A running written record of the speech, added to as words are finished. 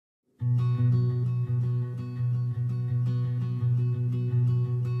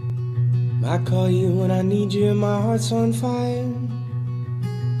I call you when I need you and my heart's on fire.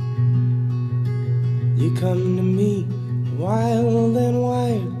 You come to me wild and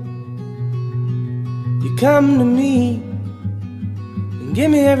wild. You come to me and give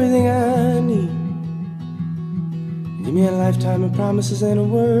me everything I need. Give me a lifetime of promises and a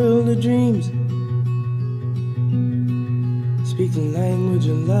world of dreams. Speak the language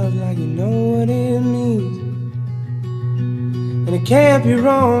of love like you know what it means. And it can't be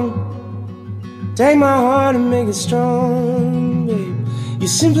wrong. Take my heart and make it strong, babe. You're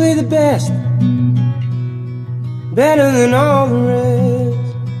simply the best, better than all the rest,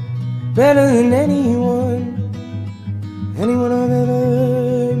 better than anyone I've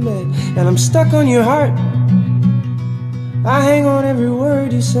ever met. And I'm stuck on your heart. I hang on every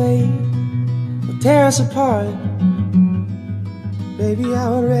word you say. Will tear us apart. Baby, I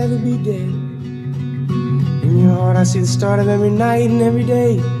would rather be dead. In your heart I see the start of every night and every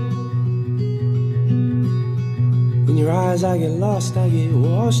day. In your eyes I get lost, I get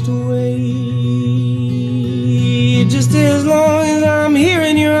washed away. Just as long as I'm here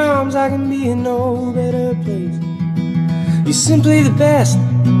in your arms, I can be in no better place. You're simply the best,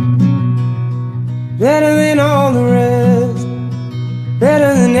 better than all the rest,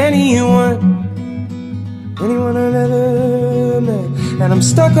 better than anyone I've ever met. And I'm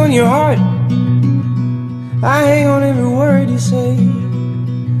stuck on your heart. I hang on every word you say.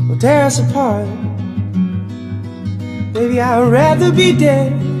 Will tear us apart. Baby, I'd rather be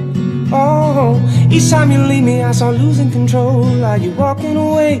dead. Oh, each time you leave me, I start losing control. Like you're walking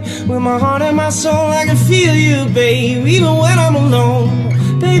away with my heart and my soul. I can feel you, babe, even when I'm alone.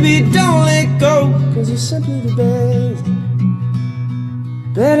 Baby, don't let go, 'cause you're simply the best,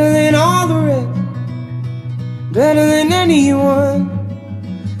 better than all the rest, better than anyone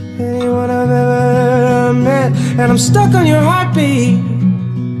I've ever met. And I'm stuck on your heart, babe.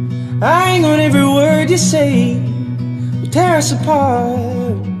 I hang on every word you say. Will tear us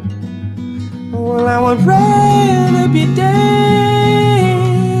apart. Well, I would rather be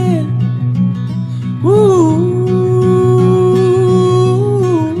dead. Ooh.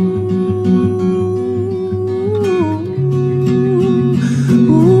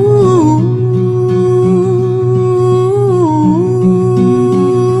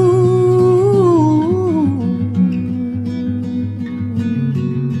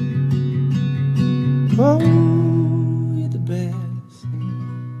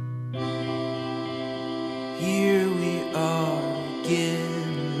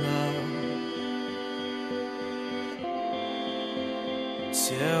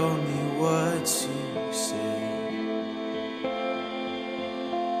 Tell me what to say.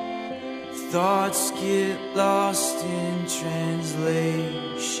 Thoughts get lost in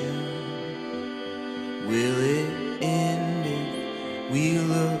translation. Will it end if we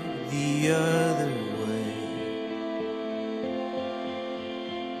look the other way?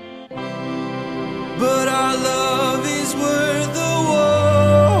 But our love is worth the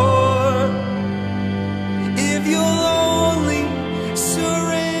war. If you'll only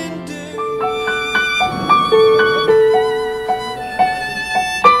surrender.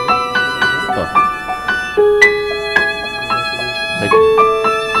 Thank you.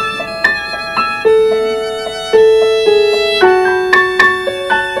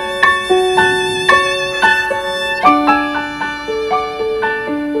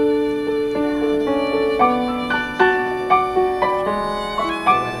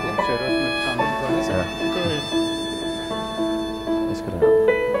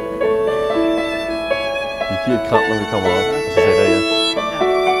 Vi giver et kram, når vi kommer op, og så sætter jeg.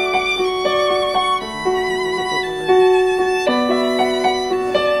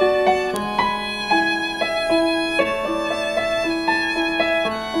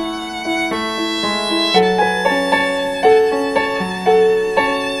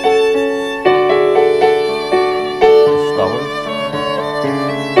 Så stopper vi.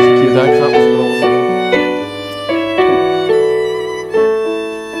 Så giver der et kram, og så går over til.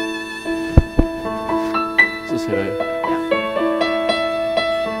 Så sætter jeg.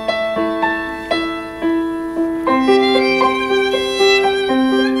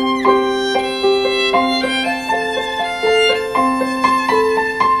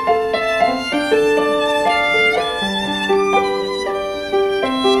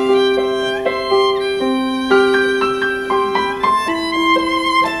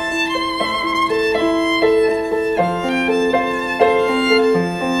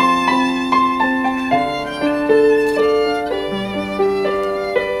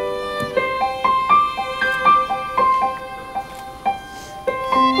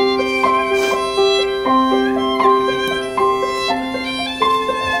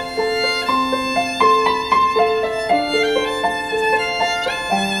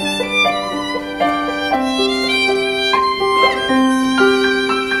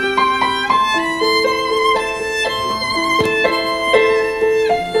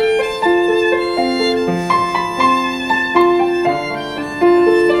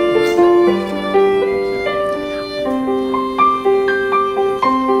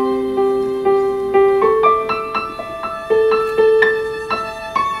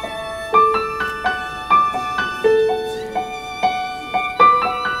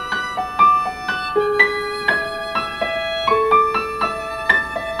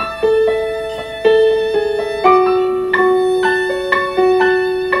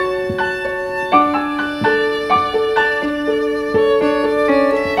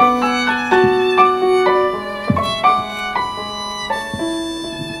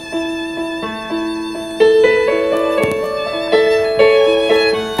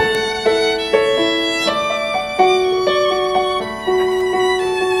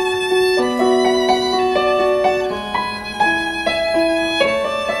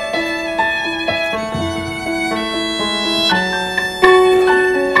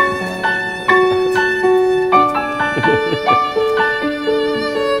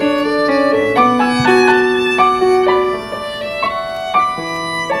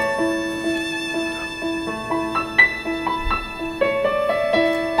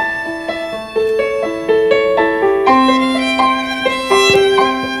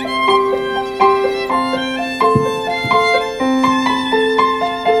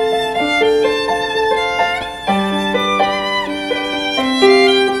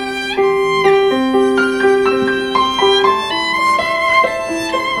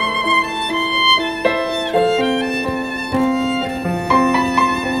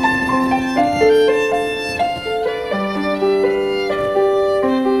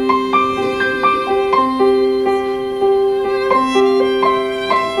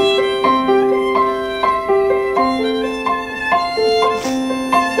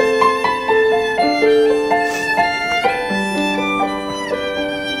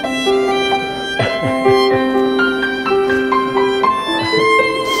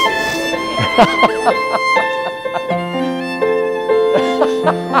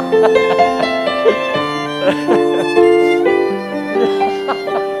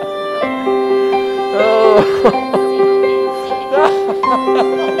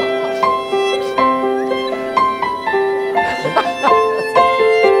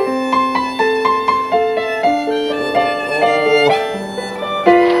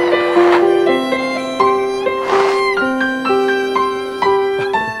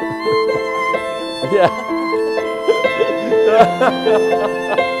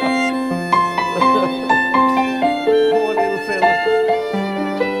 Poor little fella.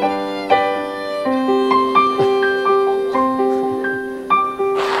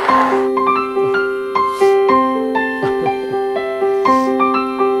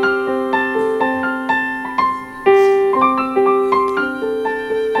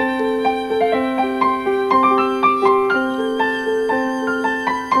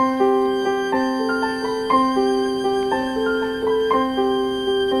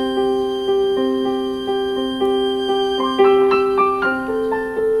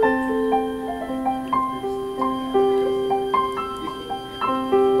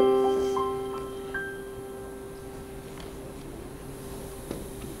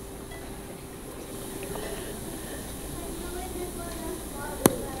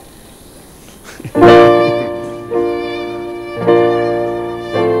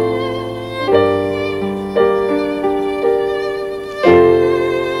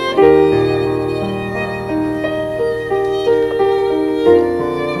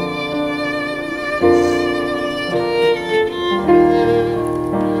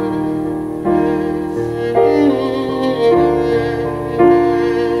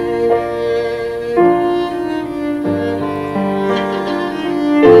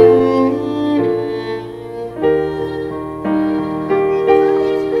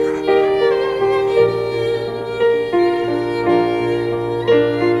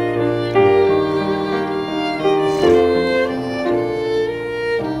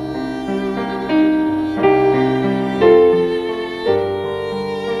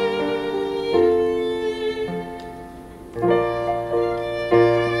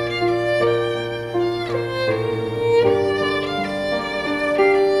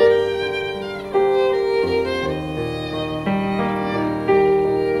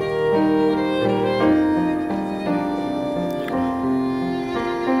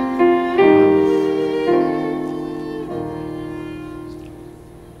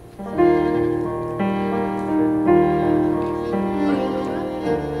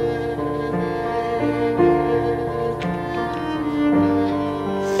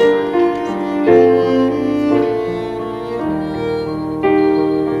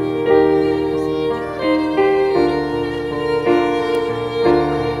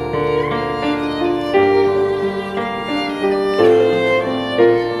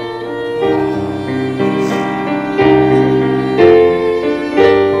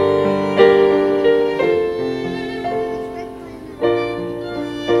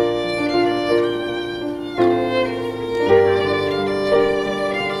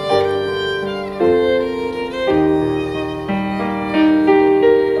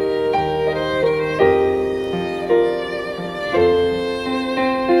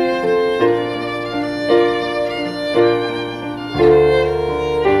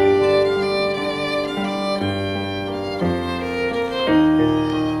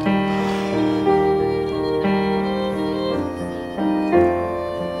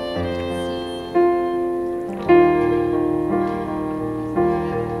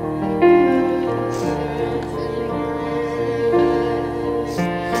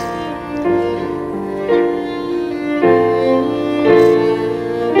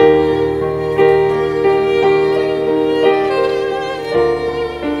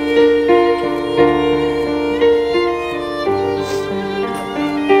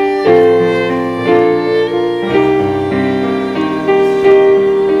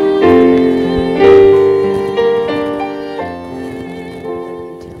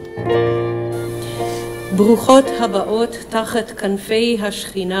 ברוכות הבאות תחת כנפי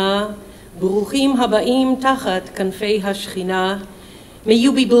השכינה, ברוכים הבאים תחת כנפי השכינה. May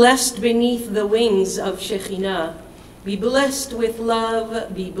you be blessed beneath the wings of Shekhinah. Be blessed with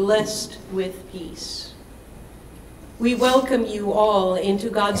love, be blessed with peace. We welcome you all into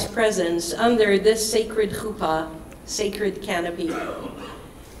God's presence under this sacred chuppah, sacred canopy.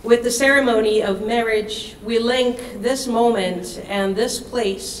 With the ceremony of marriage, we link this moment and this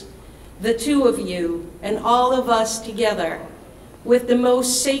place, the two of you and all of us together, with the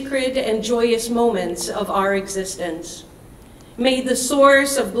most sacred and joyous moments of our existence. May the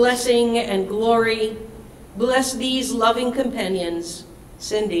source of blessing and glory bless these loving companions,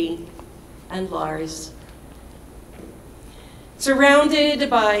 Cindy and Lars. Surrounded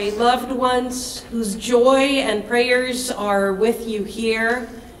by loved ones whose joy and prayers are with you here,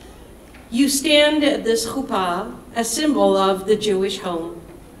 you stand at this chuppah, a symbol of the Jewish home.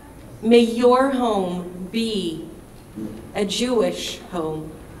 May your home be a Jewish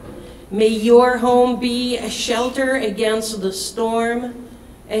home. May your home be a shelter against the storm,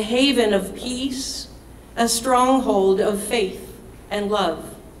 a haven of peace, a stronghold of faith and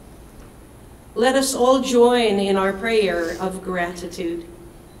love. Let us all join in our prayer of gratitude.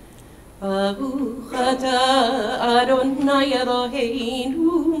 Baruch atah Adonai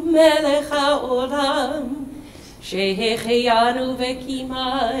Eloheinu melech haolam, שהחיינו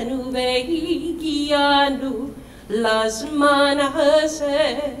וקיימנו והגיענו לזמן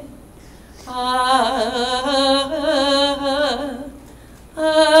הזה.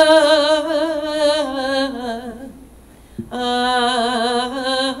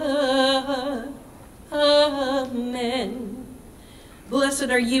 Amen. Blessed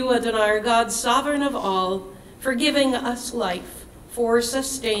are you, Adonai, our God, sovereign of all, for giving us life, for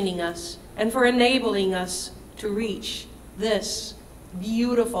sustaining us, and for enabling us to reach this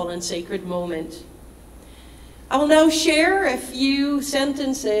beautiful and sacred moment. I will now share a few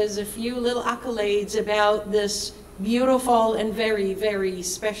sentences, a few little accolades about this beautiful and very, very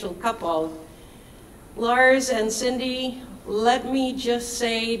special couple. Lars and Cindy, let me just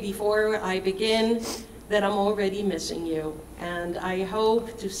say before I begin that I'm already missing you, and I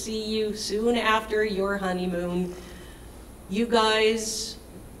hope to see you soon after your honeymoon. You guys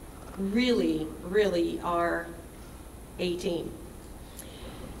really, really are a team.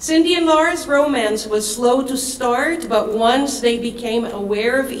 Cindy and Lars' romance was slow to start, but once they became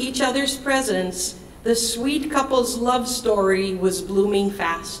aware of each other's presence, the sweet couple's love story was blooming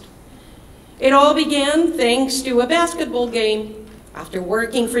fast. It all began thanks to a basketball game. After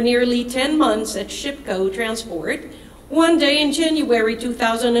working for nearly 10 months at Shipco Transport, one day in January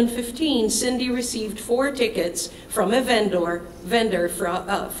 2015, Cindy received 4 tickets from a vendor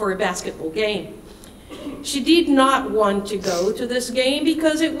for a basketball game. She did not want to go to this game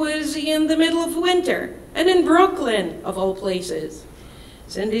because it was in the middle of winter and in Brooklyn, of all places.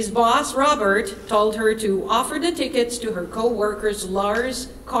 Cindy's boss, Robert, told her to offer the tickets to her co-workers Lars,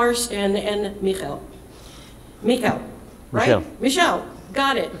 Karsten, and Michel, right? Michel,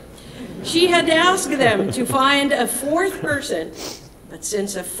 got it. She had asked them to find a 4th person, but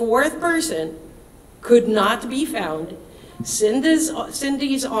since a 4th person could not be found, Cindy's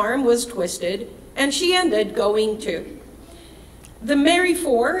arm was twisted, and she ended going too. The merry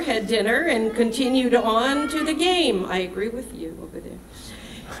 4 had dinner and continued on to the game. I agree with you over there.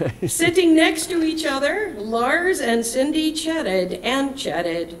 Sitting next to each other, Lars and Cindy chatted and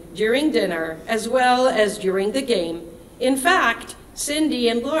chatted during dinner as well as during the game. In fact, Cindy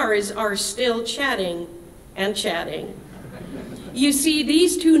and Lars are still chatting and chatting. You see,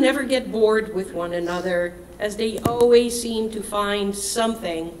 these two never get bored with one another, as they always seem to find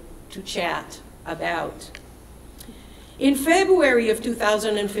something to chat about. In February of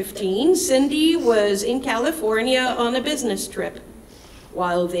 2015, Cindy was in California on a business trip.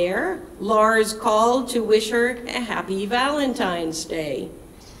 While there, Lars called to wish her a happy Valentine's Day.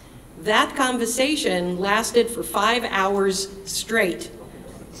 That conversation lasted for 5 hours straight.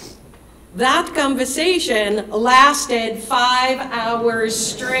 That conversation lasted 5 hours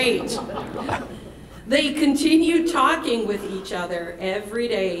straight. They continued talking with each other every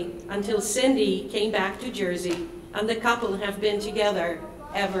day until Cindy came back to Jersey, and the couple have been together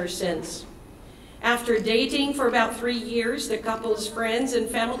ever since. After dating for about 3 years, the couple's friends and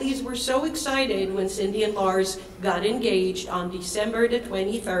families were so excited when Cindy and Lars got engaged on December the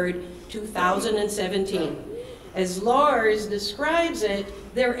 23rd, 2017. As Lars describes it,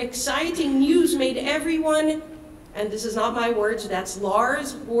 their exciting news made everyone, and this is not my words, that's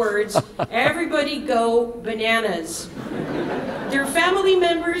Lars' words, everybody go bananas. Their family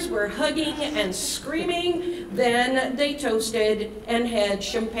members were hugging and screaming, then they toasted and had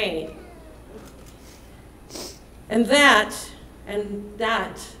champagne. And that's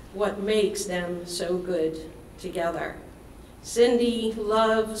what makes them so good together. Cindy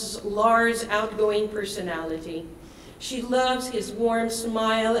loves Lars' outgoing personality. She loves his warm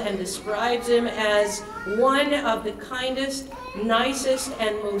smile and describes him as one of the kindest, nicest,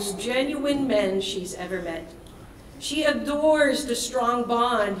 and most genuine men she's ever met. She adores the strong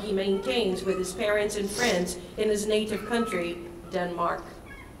bond he maintains with his parents and friends in his native country, Denmark.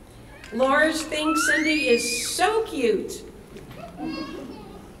 Lars thinks Cindy is so cute.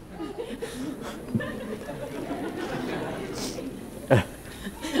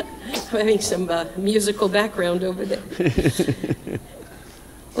 I'm having some musical background over there.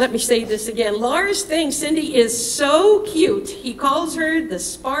 Let me say this again. Lars thinks Cindy is so cute. He calls her the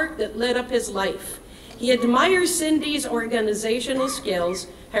spark that lit up his life. He admires Cindy's organizational skills,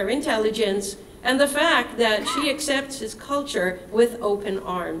 her intelligence, and the fact that she accepts his culture with open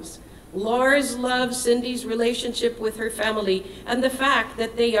arms. Lars loves Cindy's relationship with her family and the fact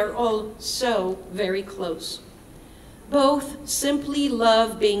that they are all so very close. Both simply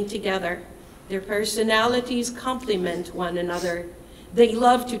love being together. Their personalities complement one another. They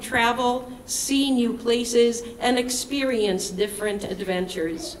love to travel, see new places, and experience different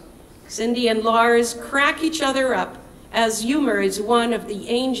adventures. Cindy and Lars crack each other up, as humor is one of the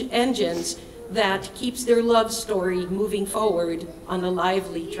engines that keeps their love story moving forward on a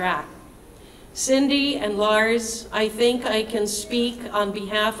lively track. Cindy and Lars, I think I can speak on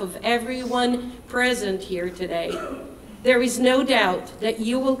behalf of everyone present here today. There is no doubt that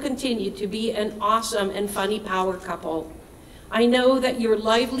you will continue to be an awesome and funny power couple. I know that your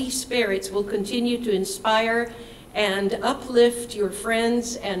lively spirits will continue to inspire and uplift your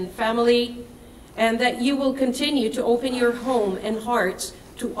friends and family, and that you will continue to open your home and hearts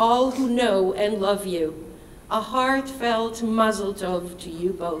to all who know and love you. A heartfelt mazel tov to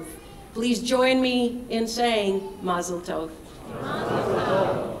you both. Please join me in saying mazel tov. Mazel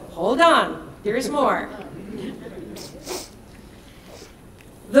tov. Hold on, there's more.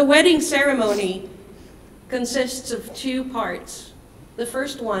 The wedding ceremony consists of two parts. The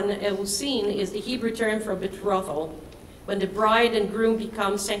first one, elusin, is the Hebrew term for betrothal, when the bride and groom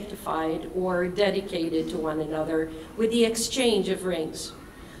become sanctified or dedicated to one another with the exchange of rings.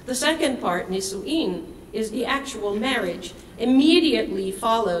 The second part, nisuin, is the actual marriage. Immediately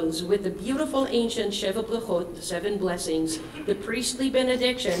follows with the beautiful ancient Sheva Brachot, the 7 blessings, the priestly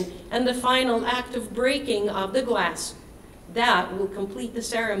benediction, and the final act of breaking of the glass. That will complete the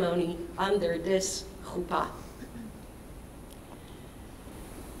ceremony under this chuppah.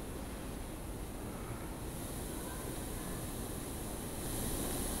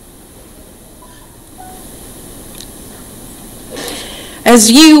 As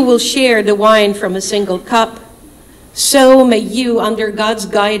you will share the wine from a single cup, so may you, under God's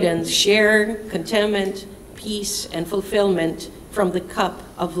guidance, share contentment, peace, and fulfillment from the cup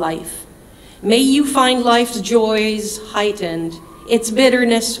of life. May you find life's joys heightened, its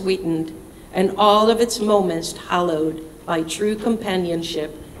bitterness sweetened, and all of its moments hallowed by true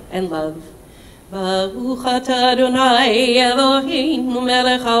companionship and love. Baruch atah Adonai Eloheinu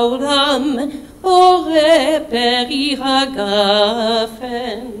melech haolam, borei peri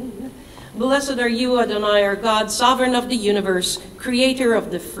hagafen. Blessed are you, Adonai, our God, sovereign of the universe, creator of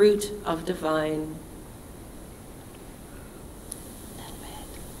the fruit of the vine.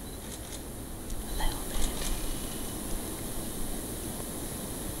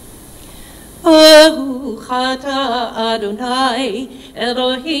 Baruch atah Adonai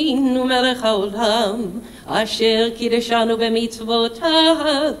Eloheinu melech haolam, asher kideshanu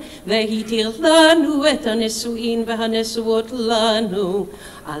b'mitzvotav, vehitir lanu et hanesuin v'hanesuot lanu,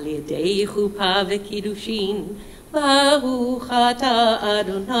 al yedei chuppah v'kiddushin. Baruch atah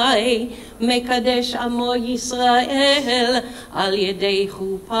Adonai mekadesh amo Yisrael, al yedei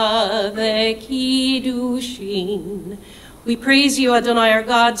chuppah v'kiddushin. We praise you, Adonai, our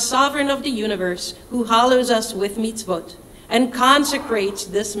God, sovereign of the universe, who hallows us with mitzvot and consecrates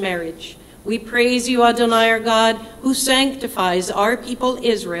this marriage. We praise you, Adonai, our God, who sanctifies our people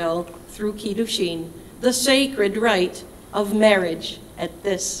Israel through kiddushin, the sacred rite of marriage at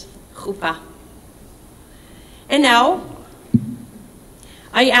this chuppah. And now,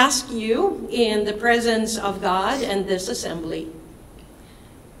 I ask you, in the presence of God and this assembly,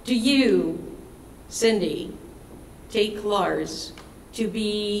 do you, Cindy, take Lars to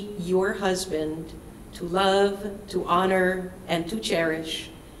be your husband, to love, to honor, and to cherish,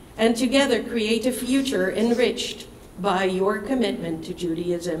 and together create a future enriched by your commitment to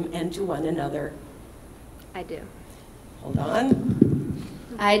Judaism and to one another? I do. Hold on.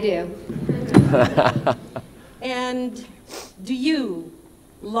 I do. And do you,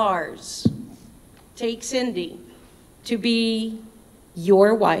 Lars, take Cindy to be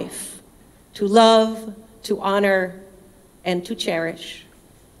your wife, to love, to honor, and to cherish,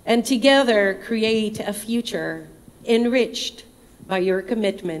 and together create a future enriched by your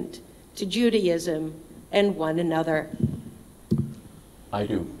commitment to Judaism and one another? I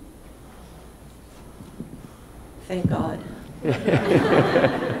do. Thank God.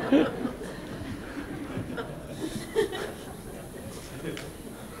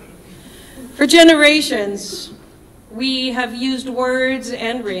 For generations, we have used words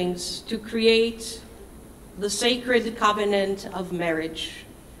and rings to create the sacred covenant of marriage.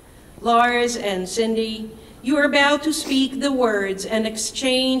 Lars and Cindy, you are about to speak the words and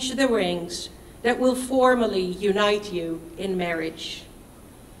exchange the rings that will formally unite you in marriage.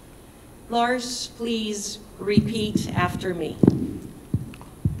 Lars, please repeat after me.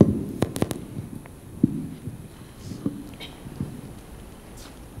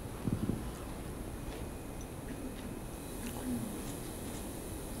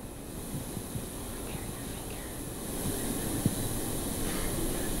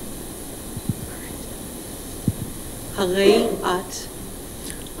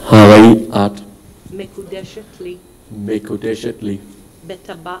 הרי את מקודשת לי מקודשת לי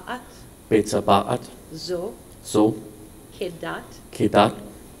בטבעת זו כדת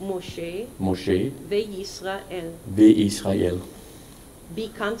משה וישראל. וישראל. Be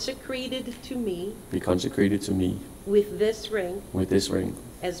consecrated to me Be consecrated to me with this ring with this ring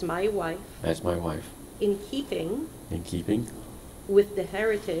as my wife, in keeping with the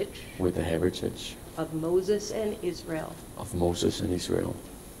heritage of Moses and Israel.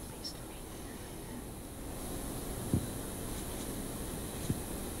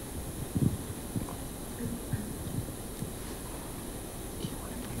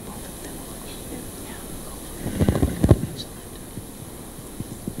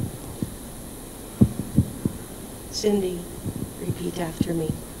 Cindy, repeat after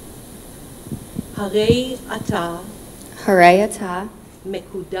me. הרי אתה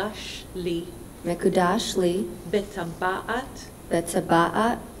מקודש לי בטבעת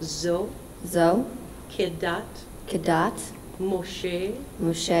זו כדת משה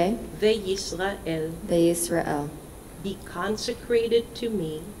וישראל. Be consecrated to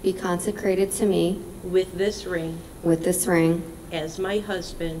me with this ring as my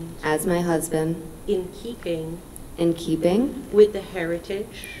husband, in keeping with the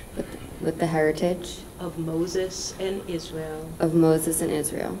heritage of Moses and Israel.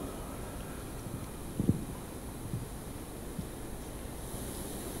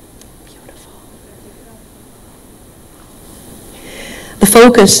 Beautiful. The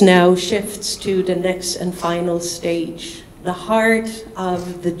focus now shifts to the next and final stage, the heart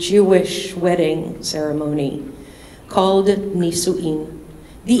of the Jewish wedding ceremony, called Nisu'in,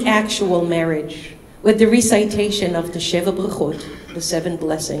 the actual marriage, with the recitation of the Sheva Brachot, the 7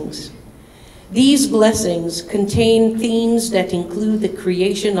 blessings. These blessings contain themes that include the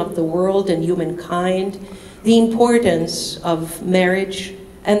creation of the world and humankind, the importance of marriage,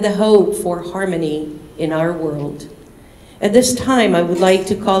 and the hope for harmony in our world. At this time, I would like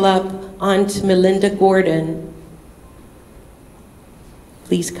to call up Aunt Melinda Gordon.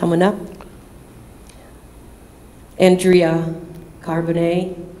 Please come on up. Andrea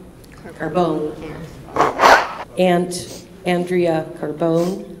Carbone, Aunt Andrea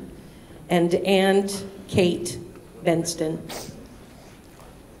Carbone, and Aunt Kate Benston.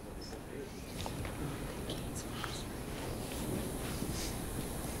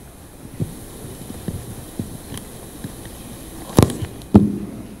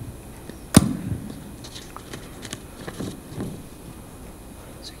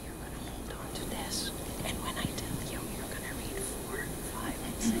 So you're going to hold on to this, and when I tell you, you're going to read 4, 5,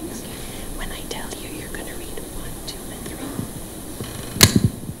 and 6. When I tell you, you're going to read 1, 2, and 3.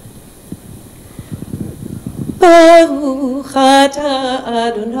 Baruch atah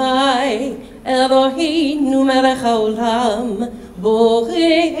Adonai Eloheinu melech haolam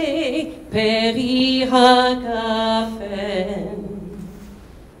borei peri hagafen.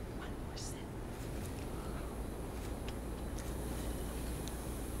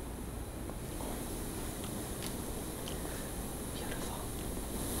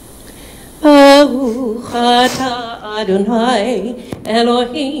 Baruch atah Adonai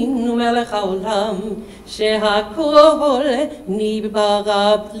Eloheinu melech haolam שהכל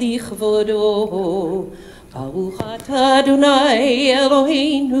נברא לכבודו. ברוך אתה אדוני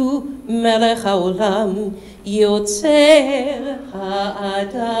אלוהינו מלך העולם יוצר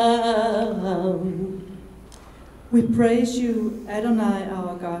האדם. We praise you, Adonai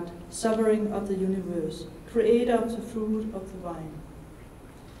our God, sovereign of the universe, creator of the fruit of the vine.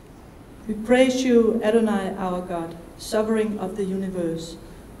 We praise you, Adonai our God, sovereign of the universe,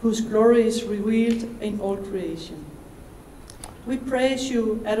 whose glory is revealed in all creation. We praise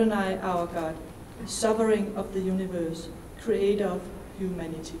you, Adonai our God, sovereign of the universe, creator of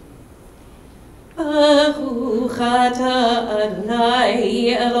humanity. Baruch atah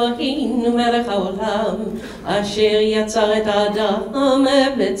Adonai Eloheinu melech haolam asher yatzar et האדם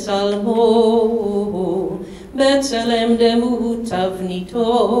בצלמו בצלם דמות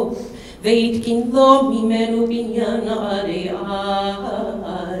תבניתו והתקין לו ממנו בניין עדי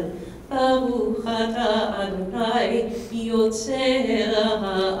עד. ברוך אתה אדוני יוצר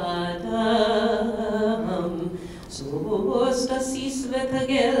האדם. סוס תסיס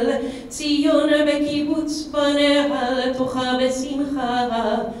ותגל ציון בקיבוץ בניה לתוכה בשמחה.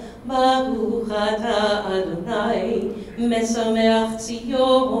 ברוך אתה אדוני משמח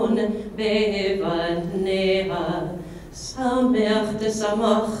ציון בבניה. שמח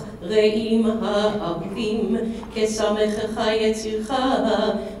תשמח רעים האהובים כשמחך יצירך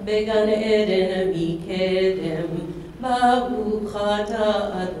בגן עדן מקדם. ברוך אתה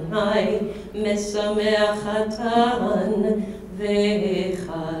אדוני משמח חתן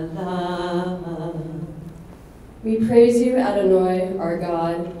וכלה. We praise you, Adonai, our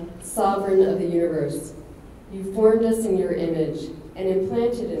God, sovereign of the universe. You formed us in your image and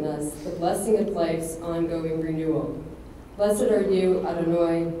implanted in us the blessing of life's ongoing renewal. Blessed are you,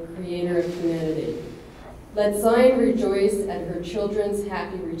 Adonai, creator of humanity. Let Zion rejoice at her children's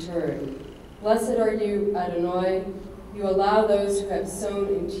happy return. Blessed are you, Adonai. You allow those who have sown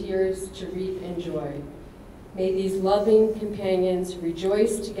in tears to reap in joy. May these loving companions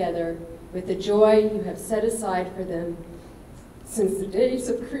rejoice together with the joy you have set aside for them since the days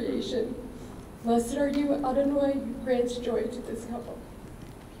of creation. Blessed are you, Adonai, who grants joy to this couple.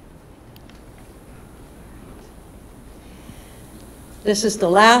 This is the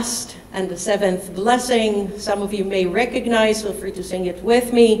last and the seventh blessing. Some of you may recognize, feel free to sing it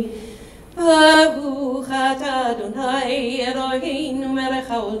with me. Baruch atah Adonai Eloheinu melech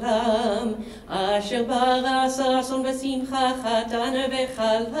haolam, asher bara sason v'simcha chatan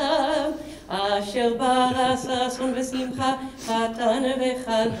v'chala, asher bara sason v'simcha chatan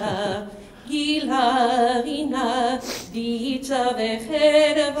v'chala. Gila rina ditza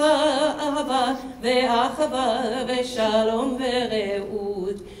v'chedva ahava ve'achava ve'shalom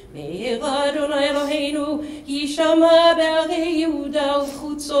ve'reut. Me'er Adonai Eloheinu yishama be'arei Yehuda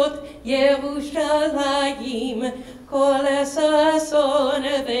u'b'chutzot Yerushalayim kol sason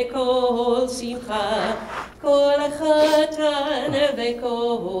ve'kol simcha, kol chatan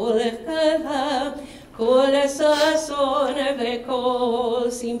ve'kol kala, kol sason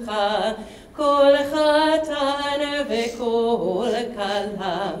ve'kol simcha, kol chatan ve'kol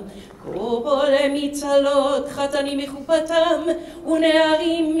kala. כל מצלות חתנים מחופתם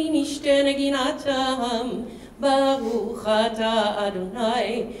ונערים מנשתי נגינתם. ברוך אתה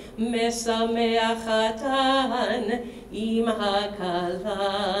אדוני משמח חתן עם הכלה.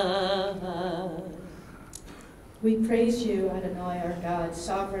 We praise you, Adonai, our God,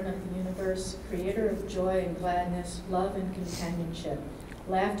 sovereign of the universe, creator of joy and gladness, love and companionship,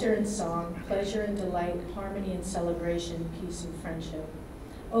 laughter and song, pleasure and delight, harmony and celebration, peace and friendship.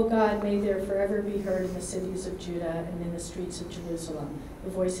 O God, may there forever be heard in the cities of Judah and in the streets of Jerusalem the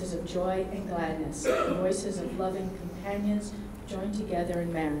voices of joy and gladness, the voices of loving companions joined together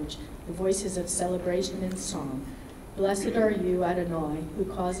in marriage, the voices of celebration and song. Blessed are you, Adonai, who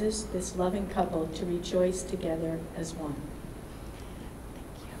causes this loving couple to rejoice together as one.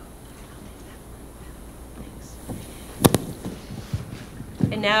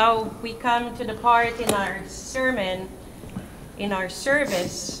 And now we come to the part in our sermon, in our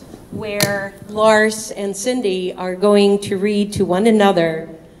service, where Lars and Cindy are going to read to one another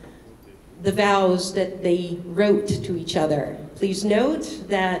the vows that they wrote to each other. Please note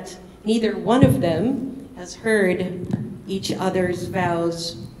that neither one of them has heard each other's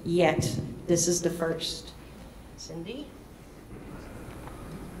vows yet. This is the first. Cindy?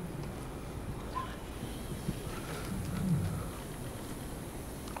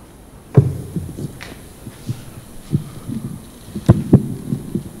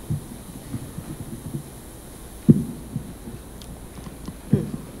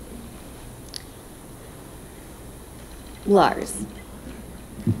 Lars.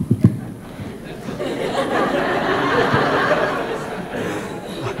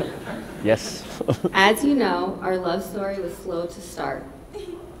 Yes. As you know, our love story was slow to start.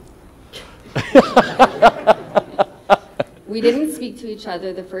 We didn't speak to each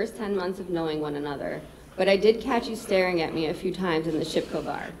other the first 10 months of knowing one another, but I did catch you staring at me a few times in the Shipko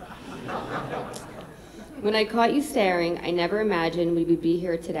bar. When I caught you staring, I never imagined we would be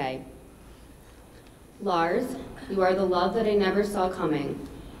here today. Lars, you are the love that I never saw coming.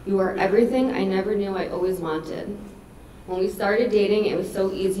 You are everything I never knew I always wanted. When we started dating, it was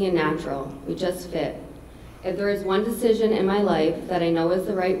so easy and natural. We just fit. If there is one decision in my life that I know is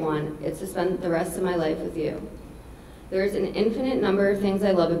the right one, it's to spend the rest of my life with you. There is an infinite number of things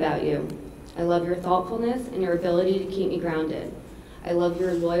I love about you. I love your thoughtfulness and your ability to keep me grounded. I love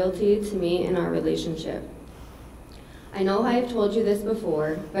your loyalty to me and our relationship. I know I have told you this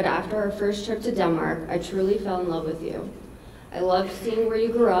before, but after our first trip to Denmark, I truly fell in love with you. I loved seeing where you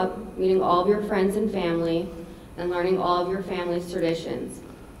grew up, meeting all of your friends and family, and learning all of your family's traditions.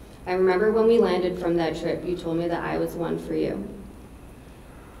 I remember when we landed from that trip, you told me that I was one for you.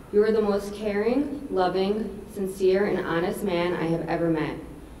 You are the most caring, loving, sincere, and honest man I have ever met.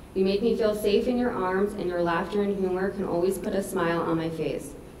 You make me feel safe in your arms, and your laughter and humor can always put a smile on my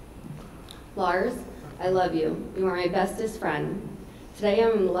face. Lars, I love you. You are my bestest friend. Today I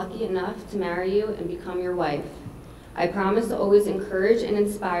am lucky enough to marry you and become your wife. I promise to always encourage and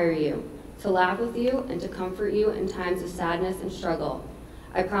inspire you, to laugh with you, and to comfort you in times of sadness and struggle.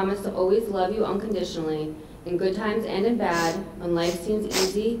 I promise to always love you unconditionally, in good times and in bad, when life seems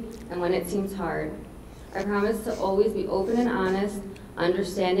easy and when it seems hard. I promise to always be open and honest,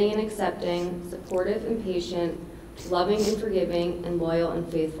 understanding and accepting, supportive and patient, loving and forgiving, and loyal and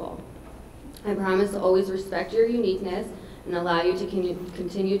faithful. I promise to always respect your uniqueness and allow you to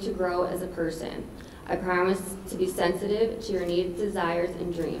continue to grow as a person. I promise to be sensitive to your needs, desires,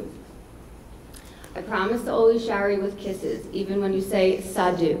 and dreams. I promise to always shower you with kisses, even when you say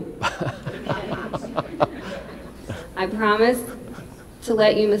sadu. I promise to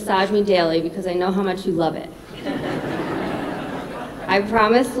let you massage me daily because I know how much you love it. I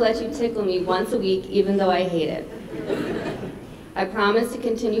promise to let you tickle me once a week, even though I hate it. I promise to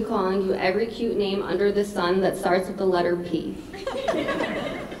continue calling you every cute name under the sun that starts with the letter P.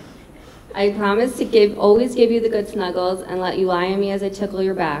 I promise to always give you the good snuggles and let you lie on me as I tickle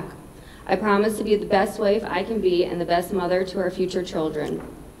your back. I promise to be the best wife I can be and the best mother to our future children.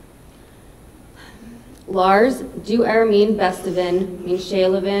 Lars, du er min beste venn, min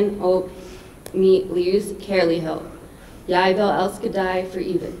sjælevenn og mitt livs kjærlighet. Jeg vil elske deg for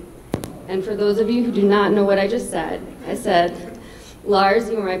evigt. And for those of you who do not know what I just said, I said, Lars,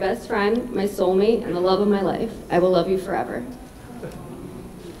 you are my best friend, my soulmate, and the love of my life. I will love you forever.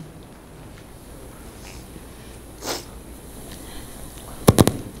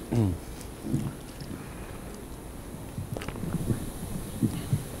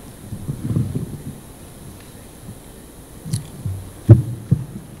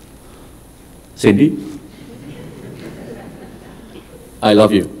 Cindy, I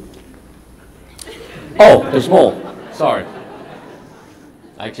love you. Oh, there's more. Sorry.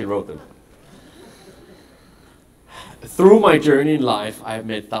 I actually wrote them. Through my journey in life, I have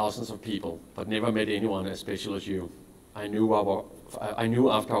met thousands of people, but never met anyone as special as you. I knew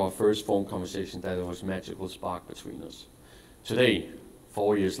after our first phone conversation that there was a magical spark between us. Today,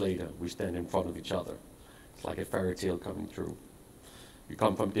 4 years later, we stand in front of each other. It's like a fairy tale coming true. We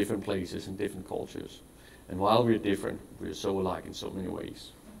come from different places and different cultures. And while we're different, we're so alike in so many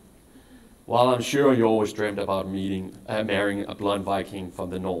ways. While I'm sure you always dreamt about marrying a blonde Viking from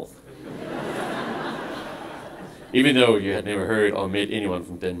the north. Even though you had never heard or met anyone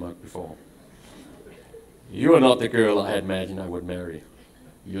from Denmark before. You are not the girl I had imagined I would marry.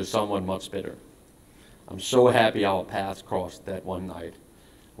 You're someone much better. I'm so happy our paths crossed that one night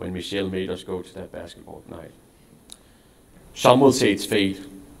when Michelle made us go to that basketball night. Some will say it's fate,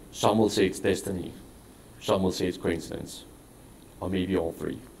 some will say it's destiny, some will say it's coincidence, or maybe all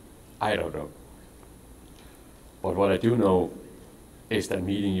three. I don't know. But what I do know is that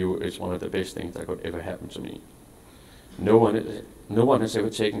meeting you is one of the best things that could ever happen to me. No one has ever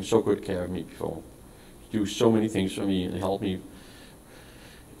taken so good care of me before. You do so many things for me and help me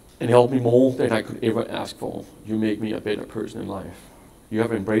more than I could ever ask for. You make me a better person in life. You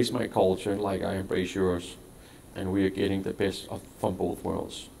have embraced my culture like I embrace yours. And we are getting the best from both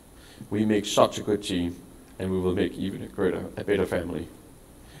worlds. We make such a good team, and we will make even a better family.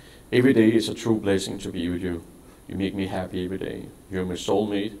 Every day is a true blessing to be with you. You make me happy every day. You're my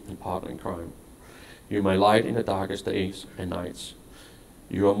soulmate and partner in crime. You're my light in the darkest days and nights.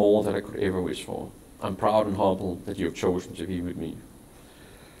 You are more than I could ever wish for. I'm proud and humble that you have chosen to be with me.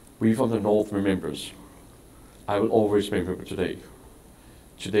 We from the North remembers. I will always remember today.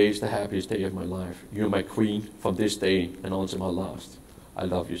 Today is the happiest day of my life. You're my queen from this day and on to my last. I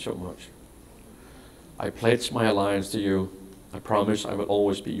love you so much. I pledge my alliance to you. I promise I will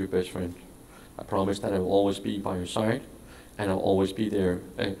always be your best friend. I promise that I will always be by your side, and I'll always be there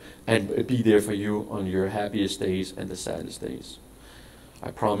and be there for you on your happiest days and the saddest days.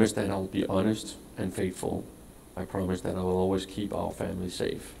 I promise that I'll be honest and faithful. I promise that I will always keep our family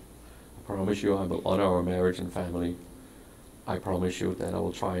safe. I promise you I will honor our marriage and family. I promise you that I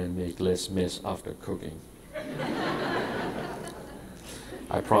will try and make less mess after cooking.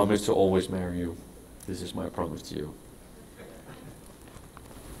 I promise to always marry you. This is my promise to you.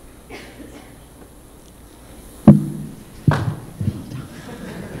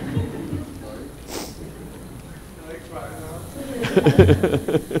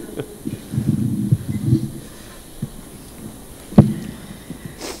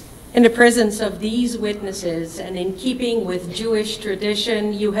 In the presence of these witnesses and in keeping with Jewish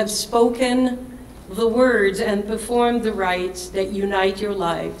tradition, you have spoken the words and performed the rites that unite your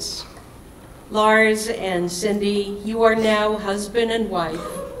lives. Lars and Cindy, you are now husband and wife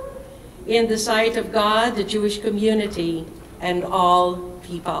in the sight of God, the Jewish community, and all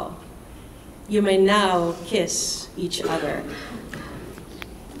people. You may now kiss each other.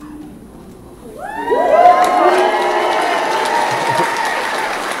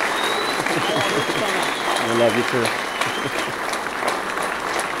 I love you too.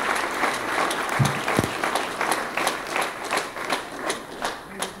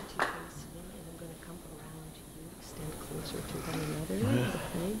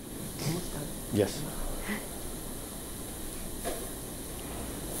 Yes.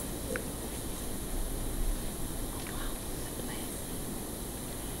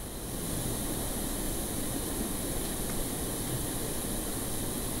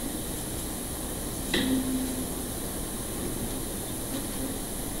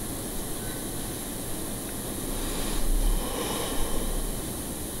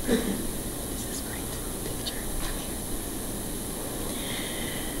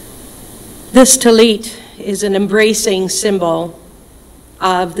 This talit is an embracing symbol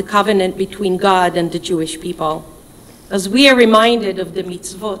of the covenant between God and the Jewish people. As we are reminded of the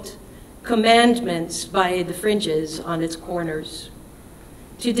mitzvot, commandments by the fringes on its corners.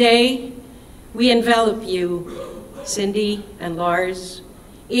 Today, we envelop you, Cindy and Lars,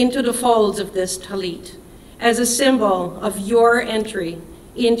 into the folds of this talit as a symbol of your entry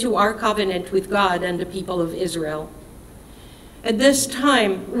into our covenant with God and the people of Israel. At this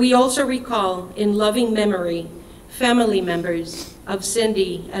time, we also recall in loving memory family members of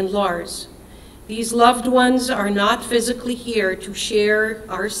Cindy and Lars. These loved ones are not physically here to share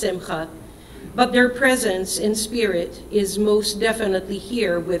our simcha, but their presence in spirit is most definitely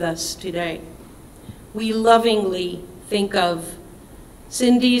here with us today. We lovingly think of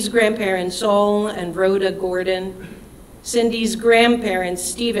Cindy's grandparents, Saul and Rhoda Gordon, Cindy's grandparents,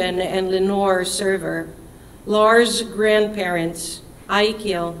 Stephen and Lenore Server, Lars' grandparents,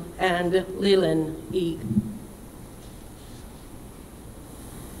 Aikil and Lillian Eeg.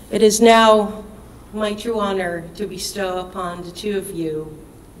 It is now my true honor to bestow upon the two of you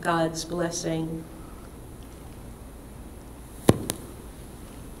God's blessing.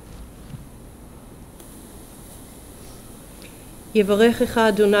 Yevarechecha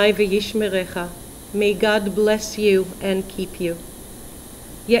Adonai v'yishmerecha. May God bless you and keep you.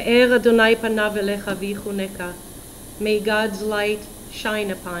 Ya'er Adonai panav elecha v'yichuneka. May God's light shine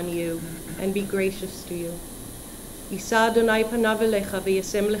upon you and be gracious to you. Yisa Adonai panav elecha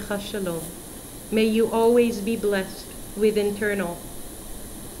v'yasem lecha shalom. May you always be blessed with internal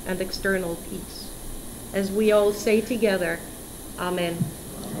and external peace. As we all say together, Amen.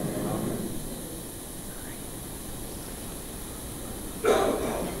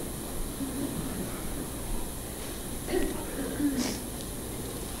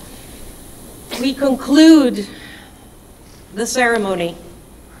 We conclude the ceremony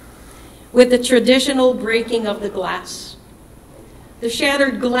with the traditional breaking of the glass. The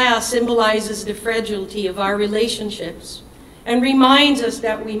shattered glass symbolizes the fragility of our relationships and reminds us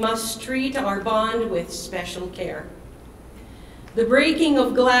that we must treat our bond with special care. The breaking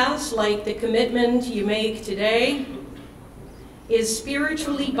of glass, like the commitment you make today, is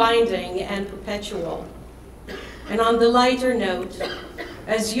spiritually binding and perpetual. And on the lighter note,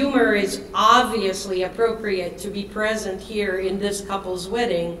 as humor is obviously appropriate to be present here in this couple's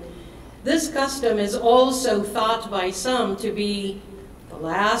wedding, this custom is also thought by some to be the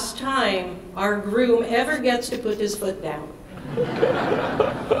last time our groom ever gets to put his foot down.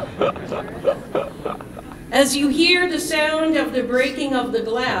 As you hear the sound of the breaking of the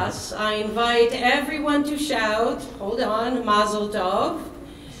glass, I invite everyone to shout, hold on, Mazel Tov,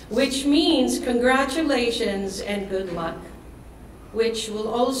 which means congratulations and good luck, which will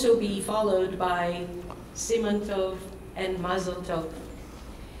also be followed by Siman Tov and Mazel Tov.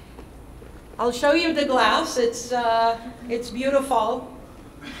 I'll show you the glass. It's beautiful,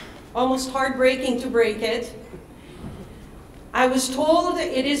 almost heartbreaking to break it. I was told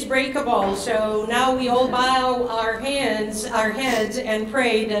it is breakable, so now we all bow our heads and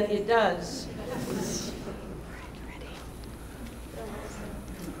pray that it does.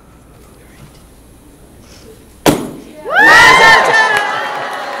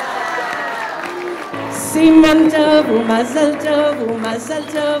 Siman Tov, Mazel Tov, Mazel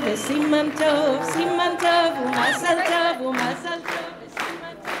Tov, Siman Tov, Siman Tov, Mazel Tov, Mazel Tov,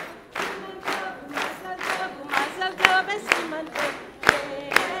 Siman Tov, Mazel Tov, Mazel Tov, Siman Tov,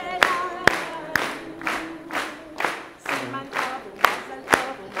 Siman Tov, Mazel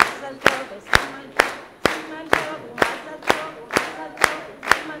Tov, Mazel